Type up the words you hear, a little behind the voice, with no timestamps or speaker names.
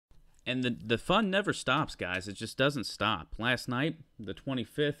And the fun never stops, guys. It just doesn't stop. Last night, the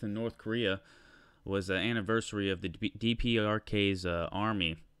 25th in North Korea, was the anniversary of the DPRK's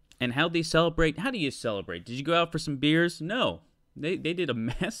army. And how they celebrate? How do you celebrate? Did you go out for some beers? No. They did a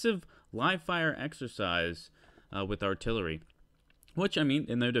massive live fire exercise with artillery. Which, I mean,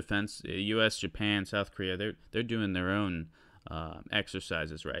 in their defense, U.S., Japan, South Korea, they're doing their own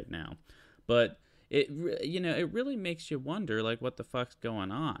exercises right now. But it really makes you wonder, like, what the fuck's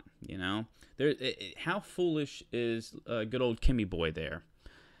going on, you know? How foolish is good old Kimmy boy there?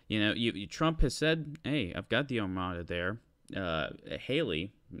 You know, Trump has said, hey, I've got the Armada there.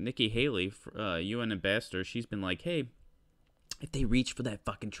 Nikki Haley, UN ambassador, she's been like, hey, if they reach for that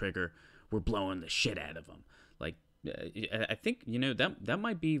fucking trigger, we're blowing the shit out of them. Like, I think, that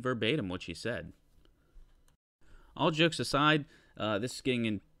might be verbatim what she said. All jokes aside, this is getting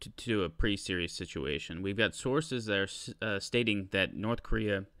into a pretty serious situation. We've got sources that are stating that North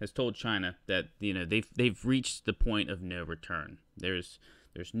Korea has told China that they've reached the point of no return. There's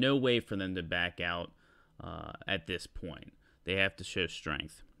no way for them to back out at this point. They have to show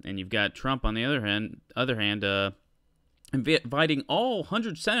strength. And you've got Trump on the other hand, inviting all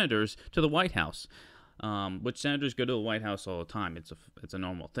 100 senators to the White House. Which senators go to the White House all the time. It's a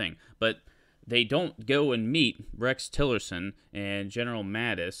normal thing. But they don't go and meet Rex Tillerson and General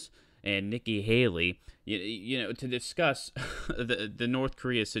Mattis and Nikki Haley, to discuss the North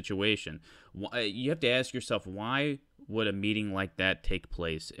Korea situation. You have to ask yourself, why would a meeting like that take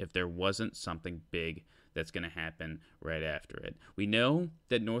place if there wasn't something big that's going to happen right after it? We know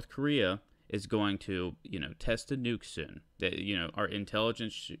that North Korea is going to, test a nuke soon. That, our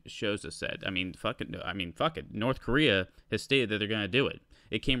intelligence shows us that. I mean, fuck it. North Korea has stated that they're going to do it.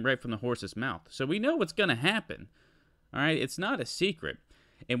 It came right from the horse's mouth. So we know what's going to happen. All right? It's not a secret.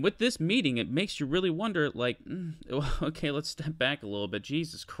 And with this meeting, it makes you really wonder, like, okay, let's step back a little bit.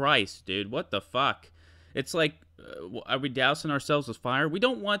 Jesus Christ, dude, what the fuck? It's like, are we dousing ourselves with fire? We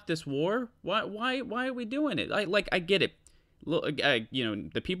don't want this war. Why are we doing it? I get it. Look,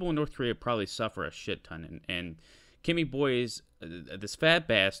 the people in North Korea probably suffer a shit ton, and Kimmy Boy is this fat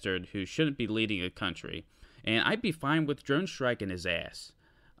bastard who shouldn't be leading a country, and I'd be fine with drone striking his ass,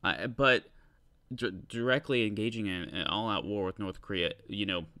 but directly engaging in an all-out war with North Korea,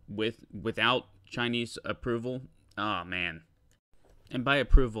 without Chinese approval, oh man, and by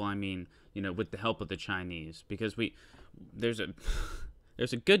approval I mean with the help of the Chinese, because there's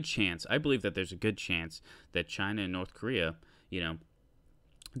a good chance, I believe that there's a good chance that China and North Korea,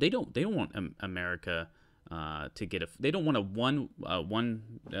 they don't want America to get they don't want a one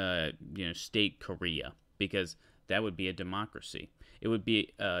state Korea, because that would be a democracy. It would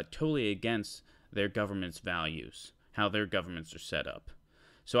be totally against their government's values, how their governments are set up.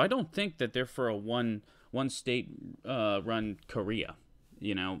 So I don't think that they're for a one state run Korea.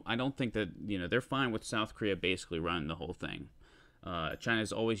 I don't think that they're fine with South Korea basically running the whole thing.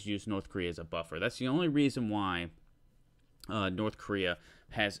 China's always used North Korea as a buffer. That's the only reason why North Korea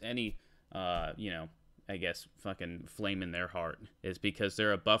has any, I guess, fucking flame in their heart, is because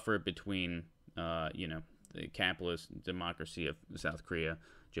they're a buffer between, the capitalist democracy of South Korea,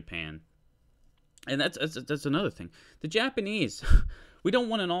 Japan. And that's another thing. The Japanese, we don't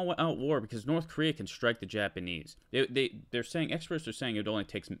want an all-out war because North Korea can strike the Japanese. They're saying, experts are saying it would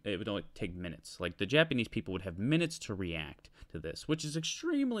only take minutes. Like, the Japanese people would have minutes to react to this, which is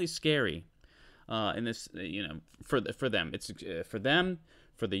extremely scary. In this, for them, it's for them,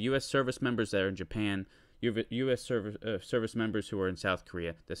 for the U.S. service members that are in Japan, U.S. service members who are in South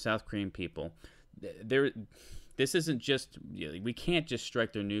Korea, the South Korean people. This isn't just, we can't just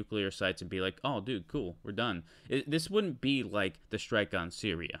strike their nuclear sites and be like, oh, dude, cool, we're done. This wouldn't be like the strike on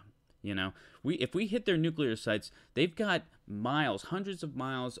Syria. If we hit their nuclear sites, they've got miles, hundreds of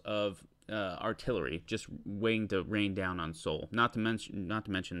miles of artillery just waiting to rain down on Seoul. Not to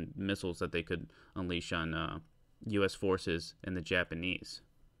mention missiles that they could unleash on U.S. forces and the Japanese.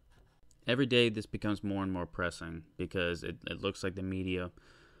 Every day, this becomes more and more pressing because it looks like the media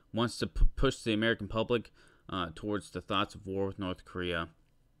wants to push the American public towards the thoughts of war with North Korea,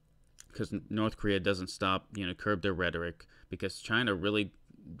 because North Korea doesn't stop, curb their rhetoric, because China really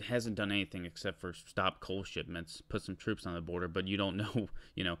hasn't done anything except for stop coal shipments, put some troops on the border, but you don't know,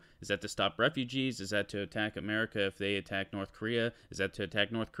 is that to stop refugees? Is that to attack America if they attack North Korea? Is that to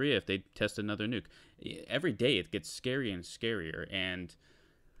attack North Korea if they test another nuke? Every day it gets scarier and scarier, and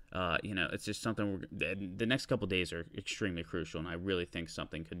it's just something the next couple days are extremely crucial, and I really think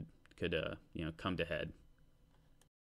something could come to head.